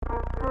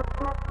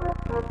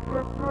Welcome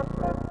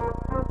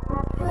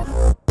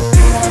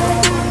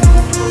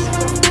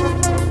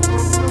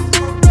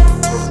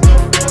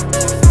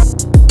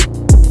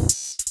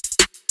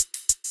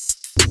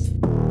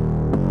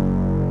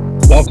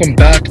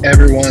back,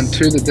 everyone,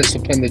 to the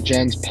Discipline the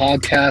Gens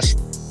podcast.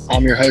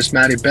 I'm your host,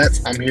 Matty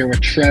Betts. I'm here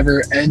with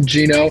Trevor and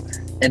Gino,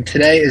 and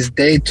today is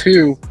day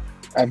 2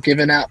 of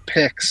giving out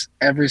picks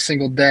every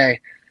single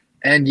day.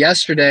 And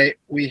yesterday,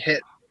 we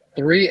hit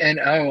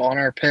 3-0 on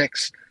our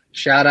picks.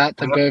 Shout out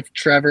to both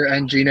Trevor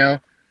and Gino,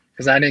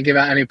 because I didn't give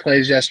out any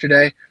plays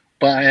yesterday,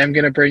 but I am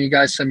going to bring you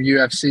guys some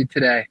UFC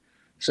today.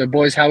 So,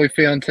 boys, how we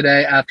feeling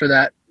today after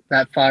that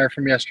fire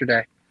from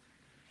yesterday?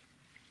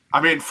 I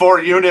mean,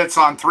 4 units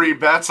on 3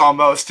 bets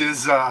almost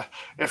is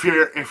if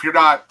you're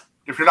not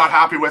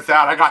happy with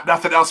that, I got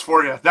nothing else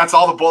for you. That's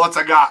all the bullets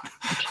I got.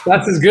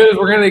 That's as good as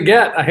we're gonna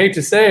get. I hate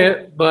to say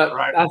it, but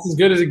That's as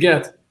good as it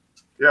gets.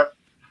 Yep.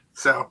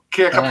 So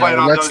can't complain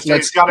on those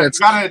days.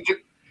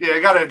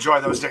 Gotta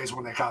enjoy those days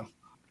when they come.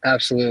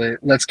 Absolutely.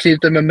 Let's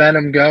keep the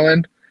momentum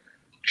going.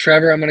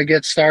 Trevor, I'm gonna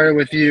get started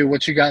with you.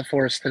 What you got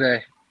for us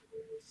today?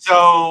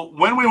 So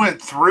when we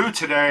went through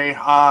today,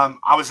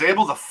 I was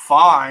able to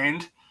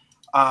find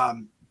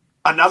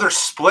another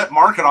split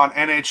market on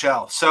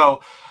NHL.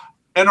 So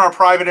in our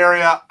private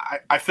area,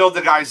 I filled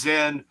the guys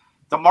in.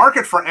 The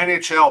market for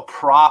NHL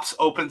props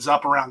opens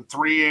up around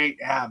 3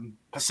 a.m.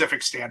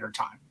 Pacific Standard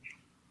Time.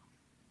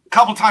 A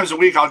couple times a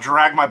week, I'll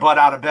drag my butt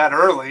out of bed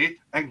early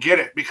and get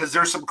it because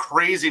there's some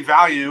crazy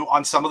value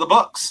on some of the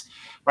books,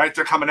 right?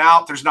 They're coming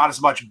out. There's not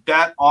as much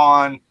bet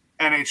on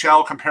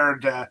NHL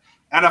compared to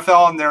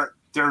NFL, and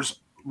there's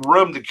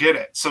room to get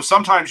it. So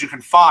sometimes you can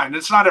find,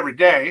 it's not every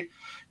day,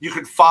 you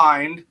can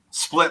find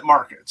split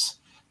markets.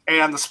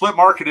 And the split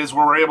market is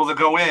where we're able to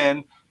go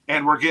in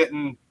and we're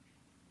getting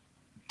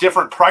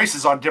different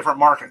prices on different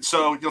markets.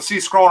 So you'll see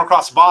scrolling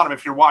across the bottom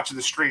if you're watching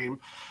the stream,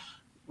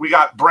 we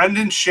got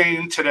Brendan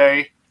Shane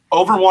today,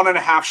 over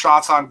 1.5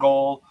 shots on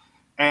goal,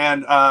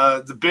 and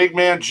the big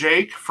man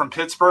Jake from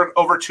Pittsburgh,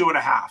 over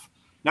 2.5.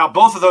 Now,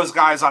 both of those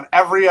guys on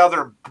every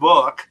other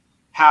book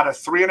had a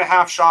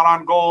 3.5 shot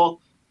on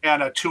goal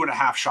and a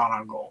 2.5 shot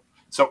on goal.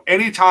 So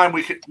anytime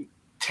we could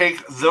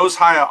take those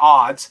high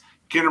odds,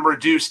 get them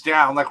reduced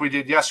down like we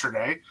did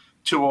yesterday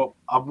to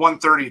a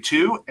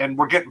 132, and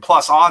we're getting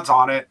plus odds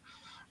on it,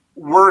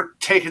 we're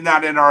taking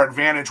that in our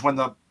advantage when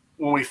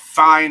we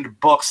find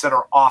books that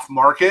are off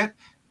market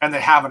and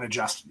they haven't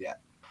adjusted yet.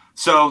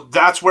 So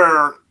that's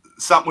where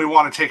something we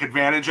want to take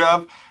advantage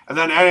of. And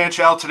then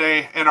NHL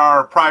today in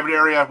our private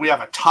area, we have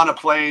a ton of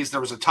plays.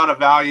 There was a ton of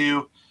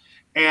value.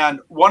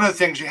 And one of the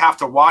things you have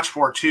to watch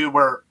for too,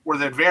 where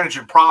the advantage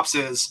in props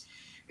is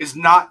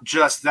not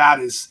just that,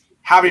 is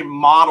having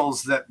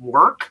models that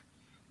work.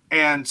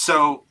 And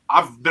so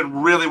I've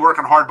been really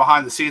working hard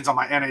behind the scenes on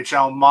my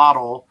NHL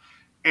model,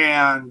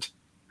 and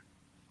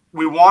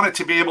we want it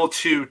to be able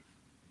to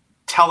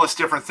tell us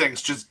different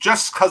things.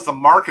 Just because the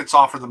market's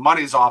off or the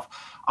money's off,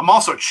 I'm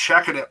also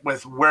checking it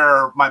with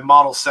where my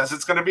model says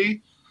it's going to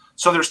be.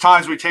 So there's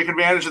times we take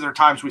advantage and there are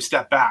times we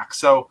step back.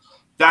 So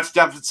that's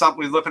definitely something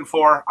we're looking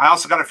for. I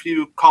also got a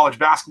few college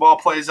basketball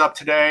plays up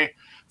today,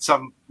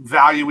 some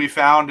value we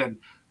found, and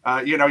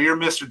you're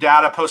Mr.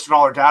 Data, posting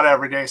all our data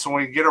every day. So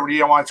when we get over to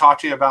you, I want to talk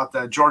to you about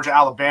the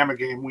Georgia-Alabama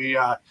game.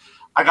 I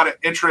got an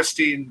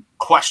interesting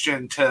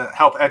question to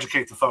help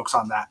educate the folks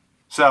on that.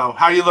 So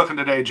how are you looking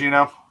today,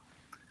 Gino?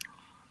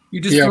 You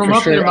just threw them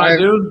up there, my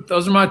dude.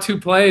 Those are my 2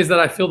 plays that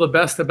I feel the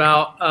best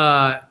about.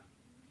 I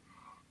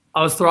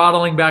was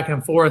throttling back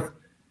and forth.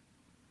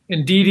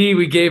 In DD,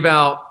 we gave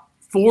out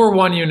 4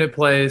 1-unit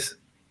plays,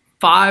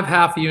 5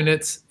 half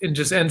units in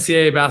just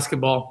NCAA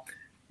basketball.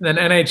 And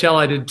then NHL,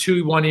 I did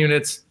 2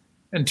 1-units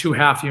and 2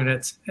 half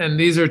units. And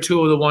these are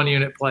 2 of the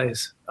 1-unit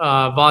plays.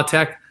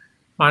 Vautech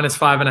minus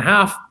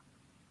 5.5.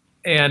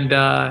 And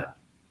I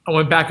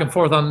went back and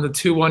forth on the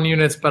 2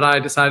 1-units, but I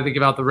decided to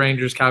give out the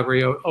Rangers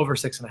Calgary over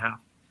 6.5.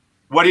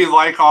 What do you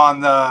like on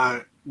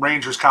the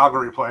Rangers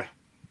Calgary play?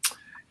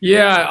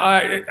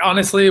 Yeah,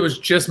 honestly, it was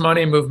just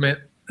money movement.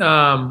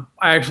 I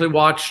actually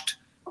watched.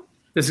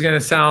 This is going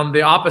to sound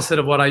the opposite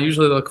of what I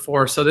usually look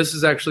for. So this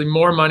is actually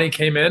more money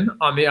came in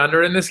on the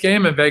under in this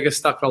game, and Vegas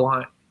stuck the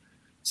line.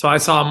 So I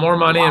saw more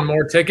money and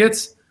more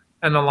tickets,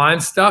 and the line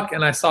stuck,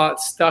 and I saw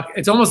it stuck.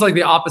 It's almost like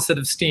the opposite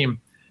of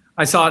Steam.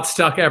 I saw it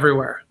stuck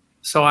everywhere.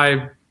 So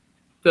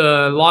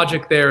the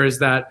logic there is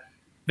that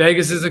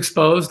Vegas is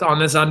exposed on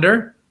this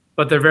under,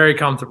 but they're very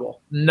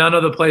comfortable. None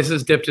of the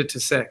places dipped it to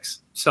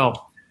 6. So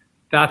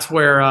that's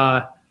where,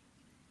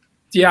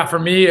 for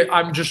me,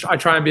 I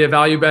try and be a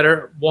value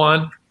better.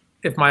 One,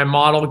 if my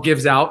model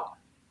gives out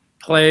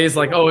plays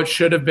like, it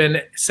should have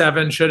been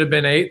 7, should have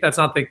been 8, that's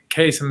not the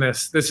case in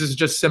this. This is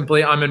just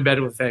simply I'm in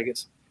bed with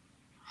Vegas.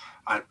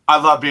 I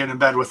love being in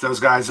bed with those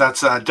guys.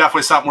 That's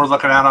definitely something we're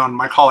looking at on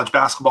my college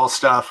basketball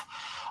stuff.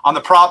 On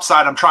the prop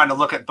side, I'm trying to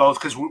look at both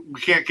because we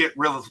can't get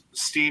real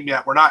steam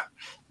yet.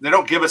 They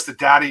don't give us the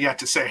data yet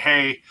to say,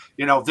 hey,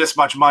 this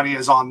much money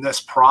is on this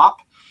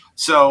prop.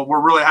 So we're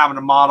really having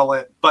to model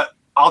it. But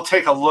I'll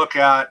take a look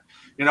at,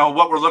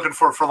 what we're looking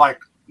for like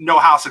no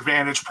house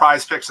advantage,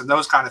 prize picks, and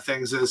those kind of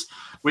things is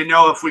we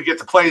know if we get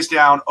the plays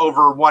down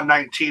over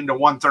 119 to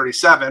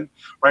 137,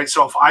 right?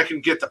 So if I can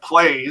get the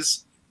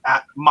plays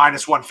at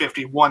minus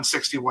 150,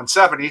 160,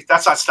 170,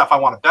 that's not stuff I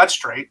want to bet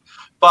straight,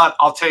 but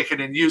I'll take it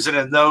and use it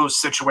in those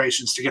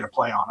situations to get a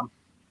play on them.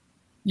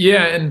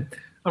 Yeah, and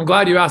I'm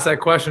glad you asked that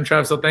question,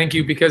 Trev, so thank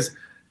you, because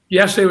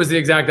yesterday was the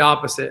exact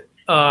opposite.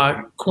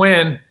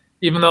 Quinn,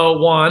 even though it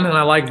won, and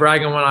I like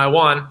bragging when I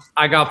won,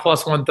 I got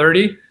plus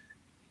 130.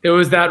 It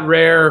was that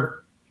rare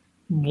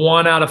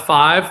 1 out of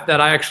 5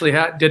 that I actually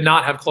did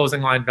not have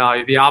closing line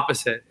value. The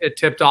opposite. It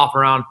tipped off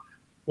around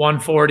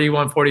 140,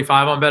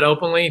 145 on Bet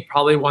Openly,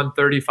 probably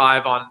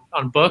 135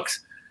 on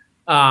books.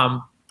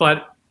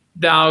 But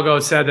the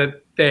algo said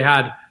that they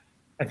had,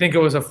 I think it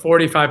was a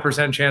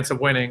 45% chance of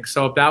winning.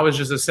 So if that was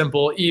just a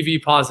simple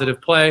EV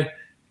positive play,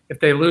 if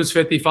they lose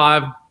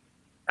 55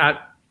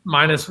 at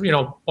minus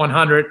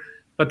 100,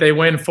 but they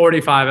win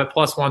 45 at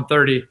plus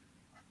 130,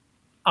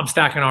 I'm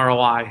stacking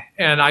ROI.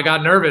 And I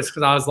got nervous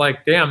because I was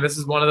like, damn, this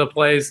is one of the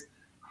plays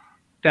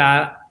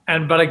that –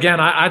 but again,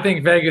 I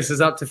think Vegas is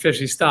up to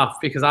fishy stuff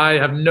because I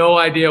have no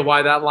idea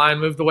why that line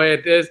moved the way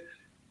it did.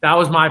 That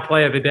was my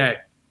play of the day.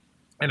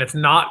 And it's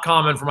not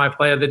common for my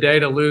play of the day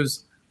to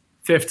lose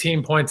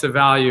 15 points of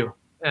value.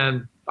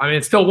 And, I mean,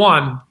 it still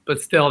won,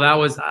 but still, that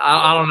was –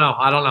 I don't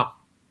know.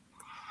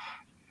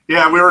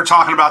 Yeah, we were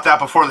talking about that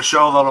before the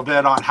show a little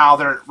bit on how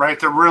they're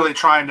really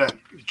trying to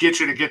get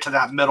you to get to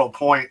that middle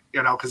point,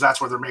 because that's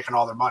where they're making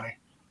all their money.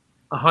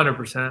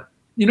 100%.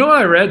 You know what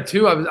I read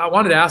too? I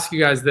wanted to ask you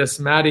guys this,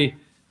 Maddie.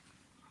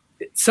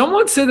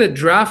 Someone said that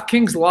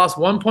DraftKings lost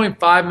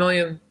 1.5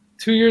 million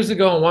 2 years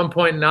ago and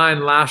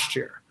 1.9 last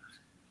year.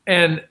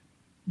 And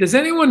does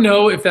anyone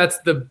know if that's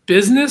the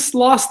business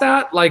lost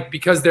that, like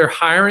because they're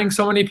hiring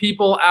so many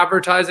people,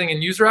 advertising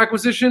and user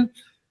acquisition?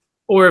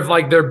 Or if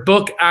like their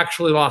book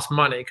actually lost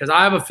money, because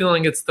I have a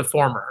feeling it's the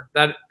former,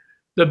 that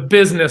the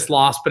business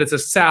lost, but it's a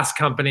SaaS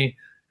company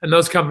and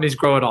those companies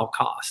grow at all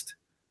cost.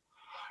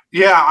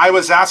 Yeah, I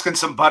was asking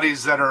some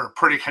buddies that are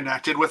pretty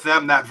connected with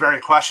them that very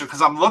question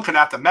because I'm looking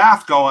at the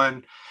math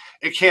going,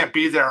 it can't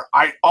be there.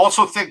 I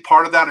also think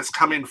part of that is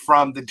coming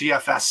from the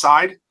DFS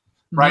side,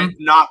 right?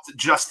 Mm-hmm. Not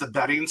just the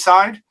betting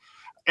side.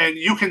 And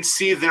you can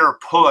see their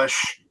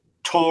push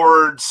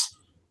towards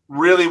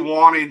really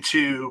wanting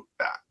to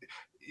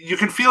you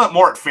can feel it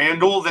more at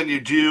FanDuel than you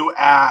do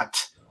at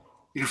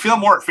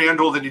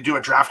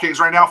DraftKings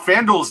right now.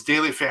 FanDuel's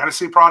daily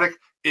fantasy product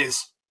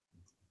is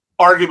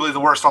arguably the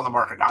worst on the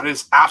market now. It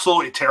is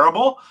absolutely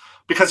terrible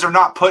because they're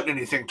not putting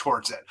anything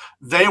towards it.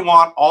 They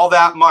want all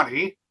that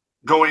money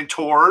going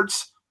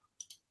towards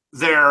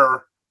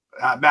their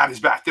Maddie's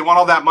back. They want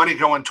all that money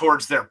going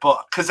towards their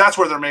book because that's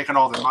where they're making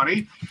all their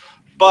money.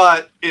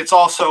 But it's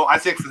also, I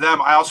think for them,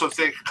 I also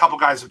think a couple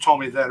guys have told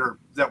me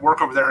that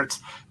work over there,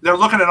 they're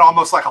looking at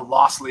almost like a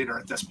loss leader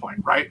at this point,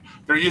 right?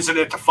 They're using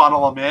it to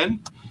funnel them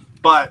in,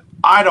 but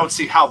I don't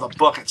see how the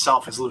book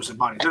itself is losing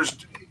money.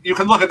 You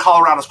can look at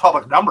Colorado's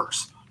public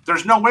numbers.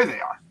 There's no way they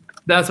are.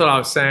 That's what I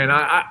was saying.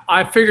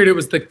 I figured it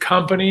was the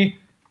company,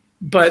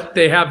 but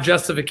they have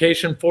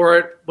justification for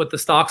it with the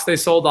stocks they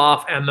sold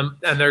off and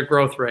their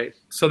growth rate.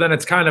 So then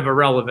it's kind of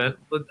irrelevant.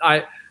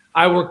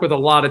 I work with a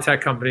lot of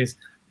tech companies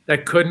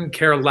that couldn't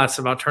care less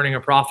about turning a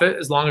profit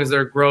as long as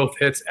their growth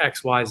hits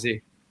X, Y,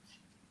 Z.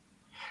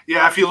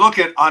 Yeah, if you look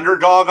at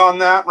Underdog on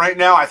that right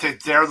now, I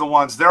think they're the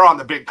ones, they're on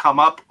the big come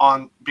up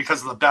on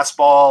because of the best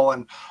ball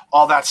and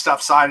all that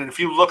stuff side. And if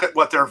you look at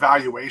what their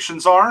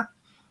valuations are,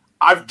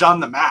 I've done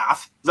the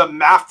math. The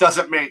math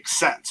doesn't make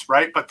sense,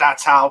 right? But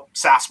that's how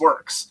SaaS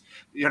works.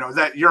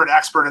 That you're an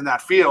expert in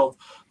that field,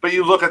 but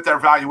you look at their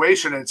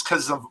valuation and it's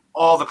because of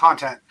all the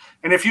content.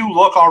 And if you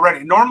look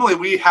already, normally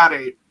we had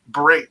a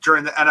break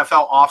during the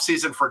NFL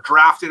offseason for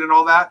drafting and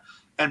all that,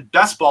 and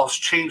best ball's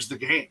changed the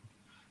game.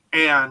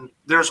 And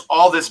there's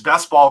all this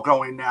best ball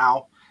going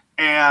now,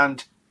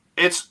 and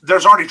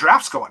there's already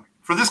drafts going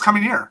for this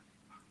coming year,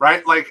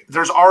 right? Like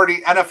there's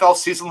already NFL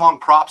season-long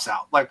props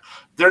out. Like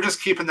they're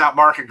just keeping that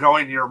market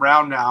going year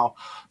round now.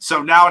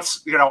 So now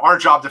it's our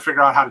job to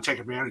figure out how to take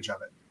advantage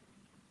of it.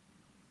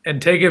 And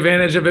take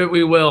advantage of it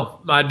we will,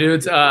 my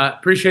dudes.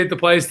 Appreciate the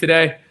plays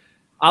today.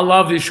 I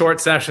love these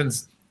short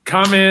sessions.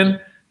 Come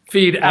in.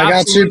 Feed. I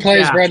got 2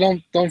 plays, bro.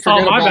 Don't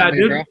forget about me,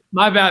 dude. bro.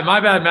 My bad,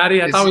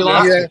 Maddie. I thought we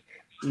lost.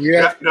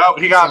 Yeah. No,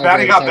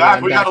 Maddie got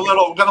back. We got a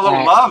little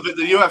love at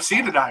the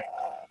UFC tonight.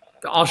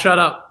 I'll shut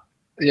up.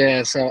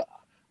 Yeah, so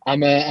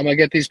I'm gonna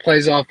get these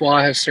plays off while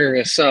I have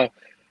service. So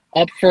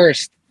up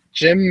first,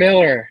 Jim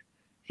Miller.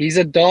 He's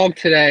a dog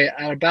today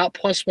at about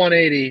plus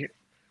 180.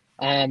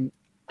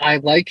 I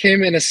like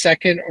him in a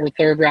second or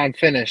third round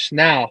finish.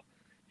 Now,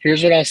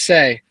 here's what I'll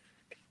say.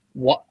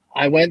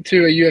 I went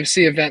to a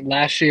UFC event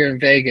last year in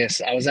Vegas.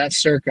 I was at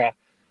Circa.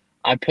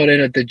 I put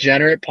in a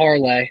degenerate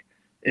parlay.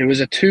 It was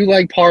a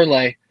 2-leg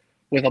parlay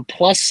with a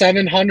plus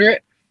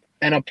 700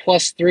 and a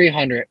plus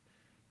 300.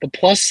 The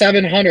plus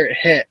 700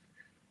 hit.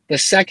 The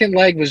second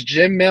leg was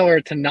Jim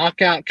Miller to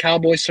knock out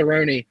Cowboy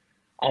Cerrone.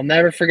 I'll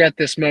never forget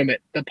this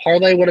moment. The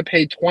parlay would have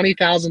paid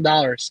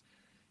 $20,000.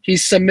 He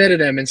submitted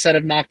him instead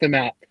of knocked him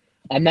out.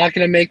 I'm not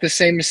going to make the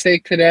same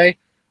mistake today.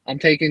 I'm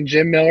taking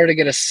Jim Miller to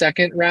get a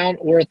second round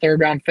or a third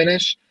round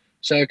finish.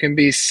 So it can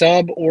be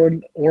sub or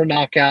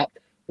knockout.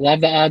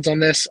 Love the odds on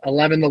this.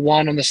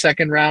 11-1 on the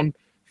second round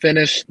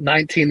finish,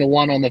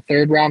 19-1 on the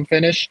third round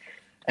finish.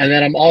 And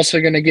then I'm also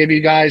going to give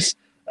you guys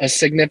a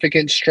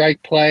significant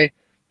strike play.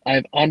 I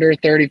have under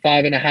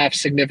 35.5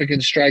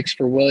 significant strikes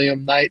for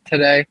William Knight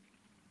today.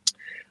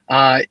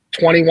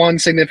 21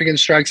 significant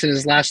strikes in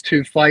his last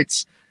 2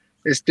 fights.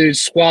 This dude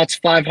squats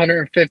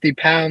 550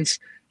 pounds.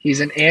 He's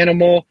an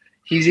animal.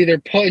 He's either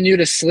putting you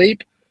to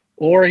sleep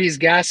or he's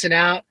gassing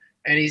out,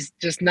 and he's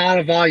just not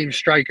a volume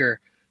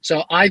striker.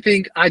 So I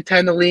think I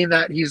tend to lean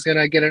that he's going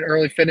to get an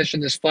early finish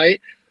in this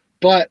fight.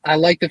 But I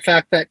like the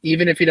fact that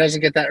even if he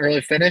doesn't get that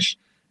early finish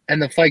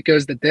and the fight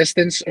goes the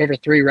distance over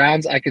 3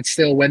 rounds, I could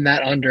still win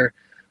that under.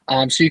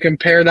 So you can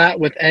pair that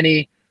with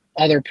any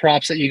other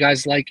props that you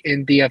guys like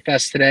in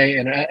DFS today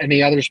and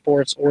any other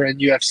sports or in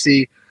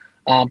UFC.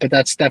 But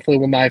that's definitely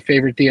one of my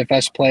favorite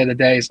DFS play of the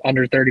day is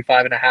under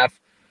 35.5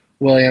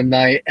 William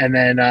Knight. And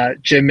then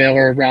Jim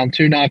Miller, round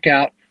 2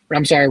 knockout.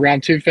 I'm sorry,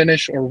 round 2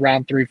 finish or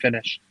round 3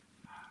 finish.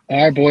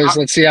 All right, boys,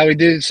 let's see how we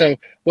do. So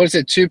what is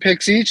it, 2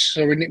 picks each?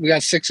 So we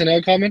got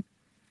 6-0 coming?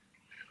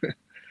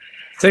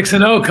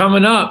 6-0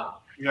 coming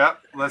up. Yeah,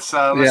 let's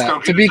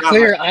go. To be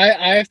clear,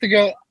 I have to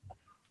go.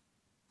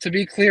 To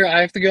be clear,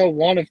 I have to go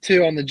 1 of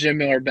 2 on the Jim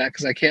Miller bet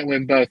because I can't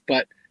win both.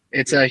 But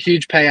it's a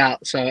huge payout,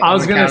 so I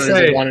was going to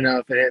say 1-0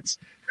 if it hits.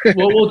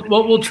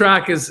 what we'll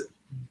track is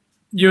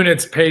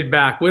units paid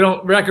back. We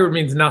don't record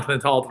means nothing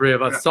to all 3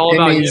 of us. It's all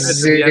about units.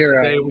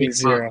 Zero. It means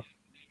zero.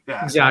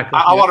 Yeah, exactly.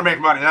 I want to make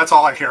money. That's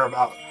all I care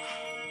about.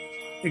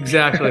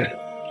 Exactly.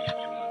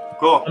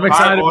 Cool. I'm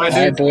excited, all right, All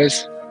right,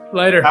 boys.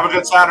 Later. Have a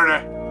good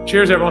Saturday.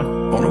 Cheers, everyone.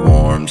 On a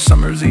warm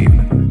summer's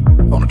evening,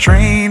 on a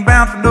train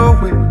bound for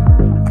nowhere,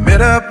 I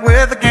met up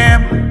with a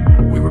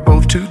gambler. We were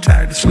both too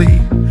tired to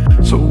sleep,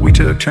 so we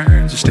took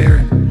turns of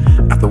staring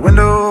out the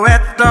window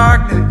at the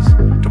darkness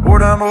till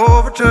boredom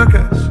overtook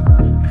us,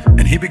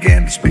 and he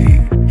began to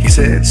speak. He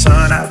said,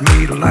 son, I've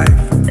made a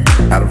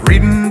life out of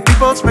reading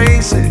people's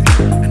faces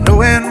and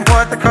knowing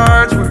what the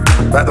cards were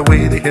by the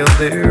way they held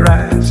their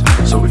eyes.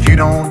 So if you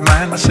don't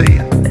mind my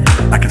saying,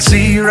 I can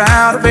see you're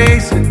out of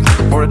aces.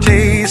 For a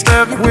taste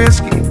of your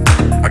whiskey,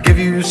 I'll give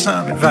you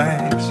some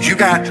advice. You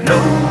got to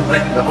know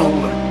when to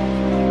hold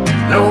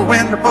up, know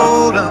when to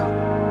fold up,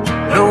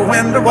 know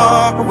when to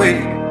walk away,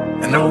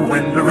 and know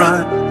when to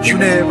run. You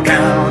never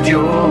count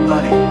your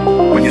money.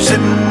 When you're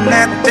sitting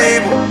at the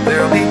table,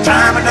 there'll be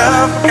time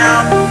enough for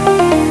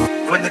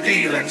counting when the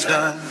dealing's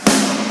done.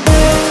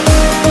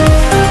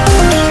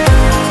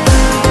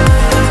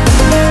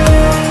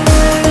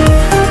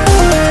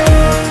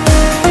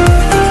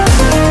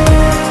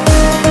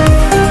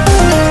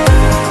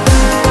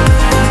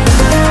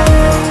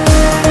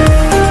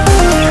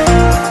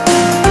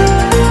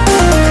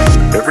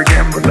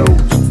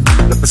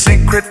 The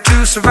secret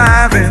to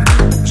surviving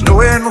is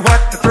knowing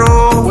what to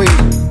throw away,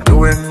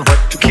 knowing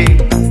what to keep.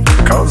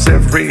 Cause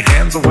every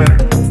hand's a winner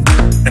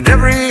and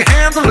every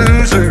hand's a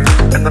loser,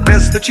 and the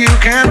best that you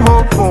can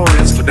hope for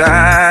is to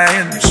die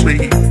in your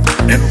sleep.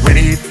 And when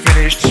he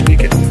finished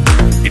speaking,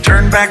 he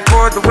turned back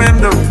toward the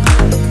window,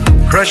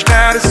 crushed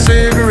out his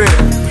cigarette,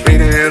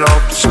 faded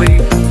off to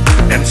sleep.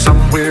 And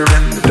somewhere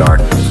in the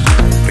darkness,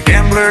 the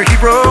gambler, he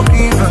broke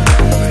even.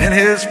 In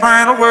his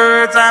final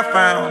words, I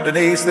found an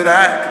ace that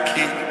I could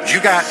keep. You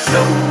got to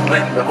know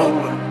when to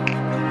hold up,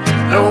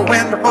 know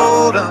when to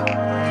fold up,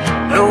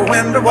 know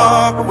when to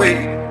walk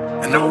away,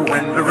 and know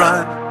when to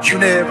run. You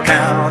never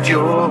count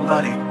your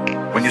money.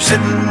 When you're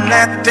sitting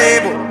at the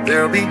table,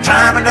 there'll be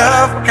time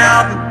enough for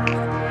counting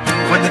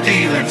when the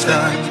dealing's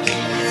done.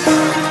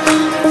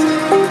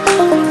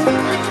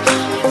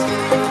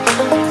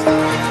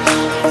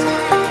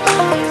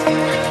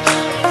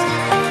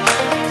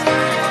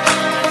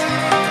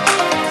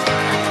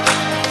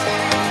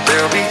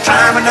 There'll be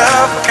time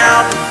enough for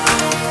counting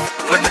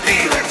when the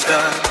dealing's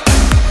done.